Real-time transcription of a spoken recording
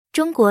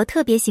中国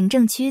特别行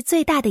政区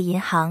最大的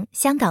银行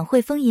香港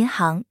汇丰银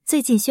行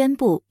最近宣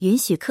布允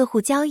许客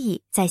户交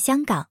易在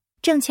香港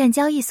证券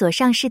交易所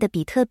上市的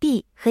比特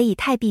币和以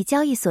太币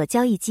交易所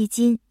交易基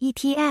金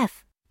ETF。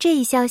 这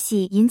一消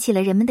息引起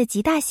了人们的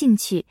极大兴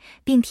趣，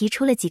并提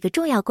出了几个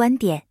重要观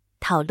点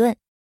讨论。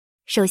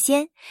首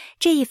先，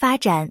这一发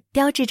展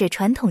标志着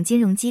传统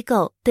金融机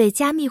构对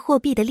加密货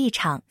币的立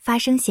场发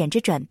生显著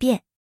转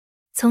变。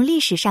从历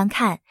史上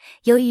看，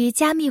由于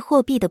加密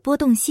货币的波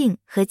动性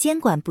和监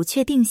管不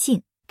确定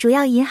性，主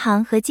要银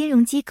行和金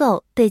融机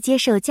构对接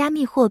受加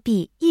密货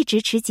币一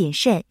直持谨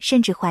慎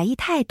甚至怀疑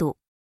态度。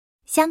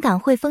香港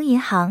汇丰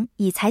银行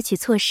已采取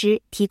措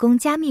施提供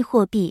加密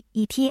货币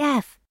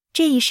ETF，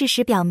 这一事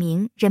实表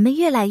明人们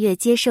越来越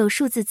接受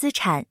数字资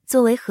产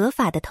作为合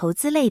法的投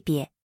资类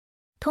别。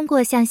通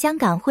过像香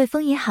港汇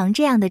丰银行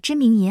这样的知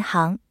名银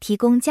行提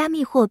供加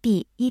密货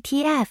币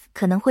ETF，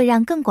 可能会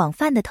让更广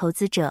泛的投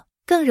资者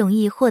更容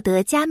易获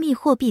得加密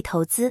货币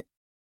投资。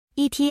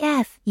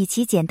 ETF 以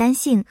其简单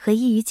性和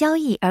易于交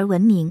易而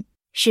闻名，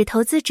使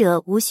投资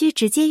者无需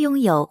直接拥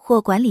有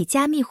或管理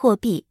加密货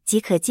币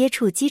即可接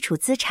触基础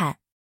资产。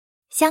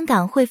香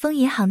港汇丰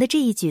银行的这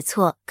一举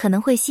措可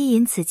能会吸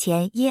引此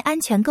前因安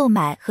全购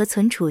买和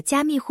存储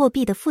加密货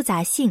币的复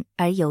杂性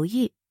而犹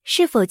豫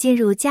是否进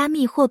入加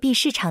密货币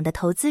市场的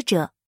投资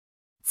者。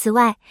此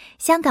外，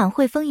香港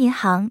汇丰银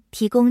行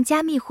提供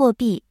加密货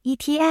币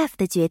ETF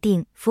的决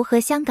定符合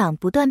香港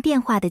不断变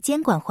化的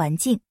监管环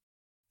境。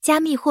加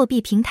密货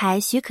币平台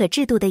许可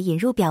制度的引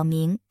入表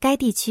明，该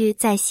地区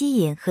在吸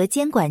引和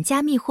监管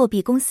加密货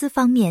币公司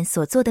方面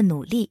所做的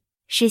努力，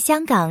使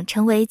香港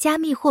成为加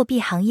密货币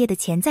行业的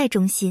潜在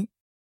中心。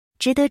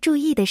值得注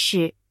意的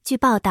是，据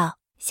报道，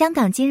香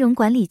港金融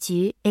管理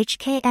局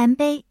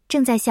HKMA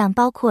正在向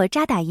包括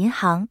渣打银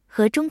行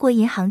和中国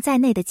银行在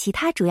内的其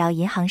他主要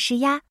银行施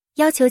压，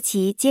要求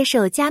其接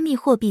受加密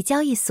货币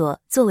交易所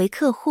作为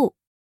客户。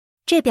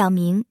这表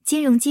明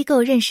金融机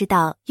构认识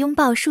到拥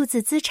抱数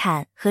字资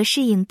产和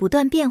适应不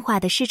断变化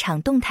的市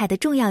场动态的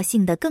重要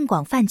性的更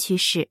广泛趋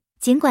势。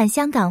尽管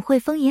香港汇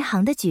丰银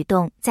行的举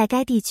动在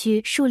该地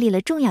区树立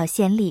了重要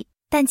先例，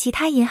但其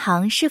他银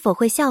行是否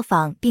会效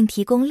仿并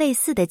提供类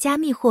似的加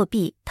密货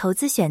币投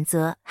资选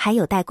择还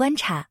有待观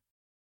察。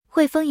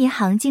汇丰银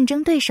行竞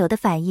争对手的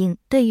反应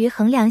对于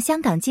衡量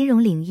香港金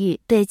融领域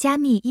对加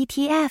密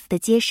ETF 的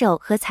接受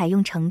和采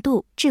用程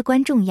度至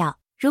关重要。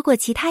如果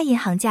其他银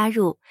行加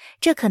入，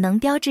这可能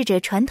标志着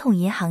传统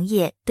银行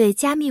业对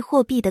加密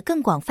货币的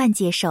更广泛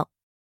接受。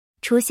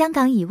除香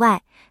港以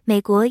外，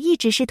美国一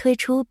直是推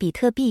出比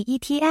特币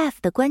ETF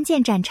的关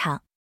键战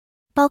场，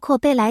包括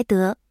贝莱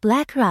德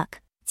BlackRock、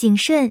景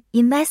顺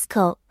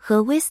Invesco 和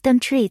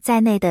WisdomTree 在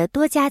内的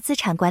多家资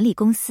产管理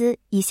公司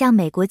已向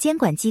美国监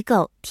管机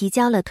构提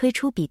交了推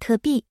出比特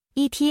币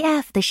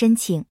ETF 的申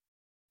请。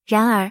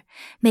然而，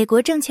美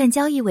国证券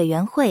交易委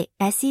员会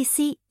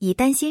SEC 以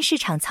担心市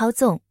场操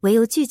纵为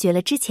由拒绝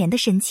了之前的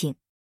申请。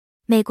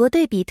美国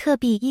对比特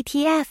币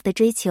ETF 的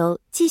追求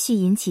继续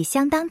引起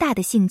相当大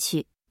的兴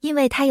趣，因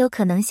为它有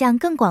可能向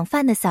更广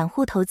泛的散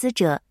户投资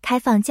者开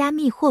放加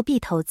密货币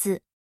投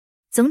资。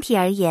总体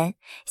而言，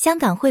香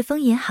港汇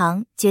丰银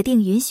行决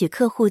定允许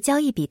客户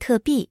交易比特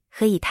币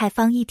和以太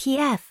坊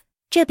ETF，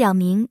 这表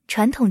明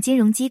传统金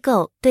融机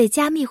构对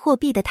加密货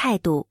币的态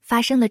度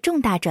发生了重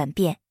大转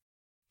变。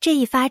这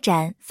一发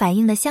展反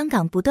映了香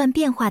港不断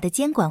变化的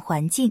监管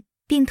环境，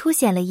并凸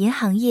显了银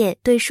行业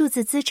对数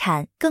字资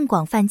产更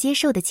广泛接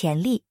受的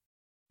潜力。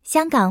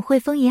香港汇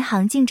丰银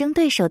行竞争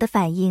对手的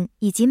反应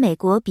以及美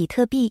国比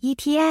特币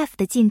ETF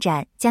的进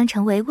展将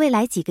成为未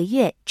来几个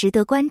月值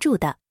得关注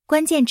的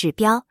关键指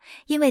标，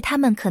因为它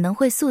们可能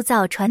会塑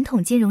造传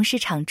统金融市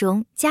场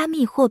中加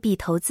密货币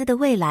投资的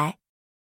未来。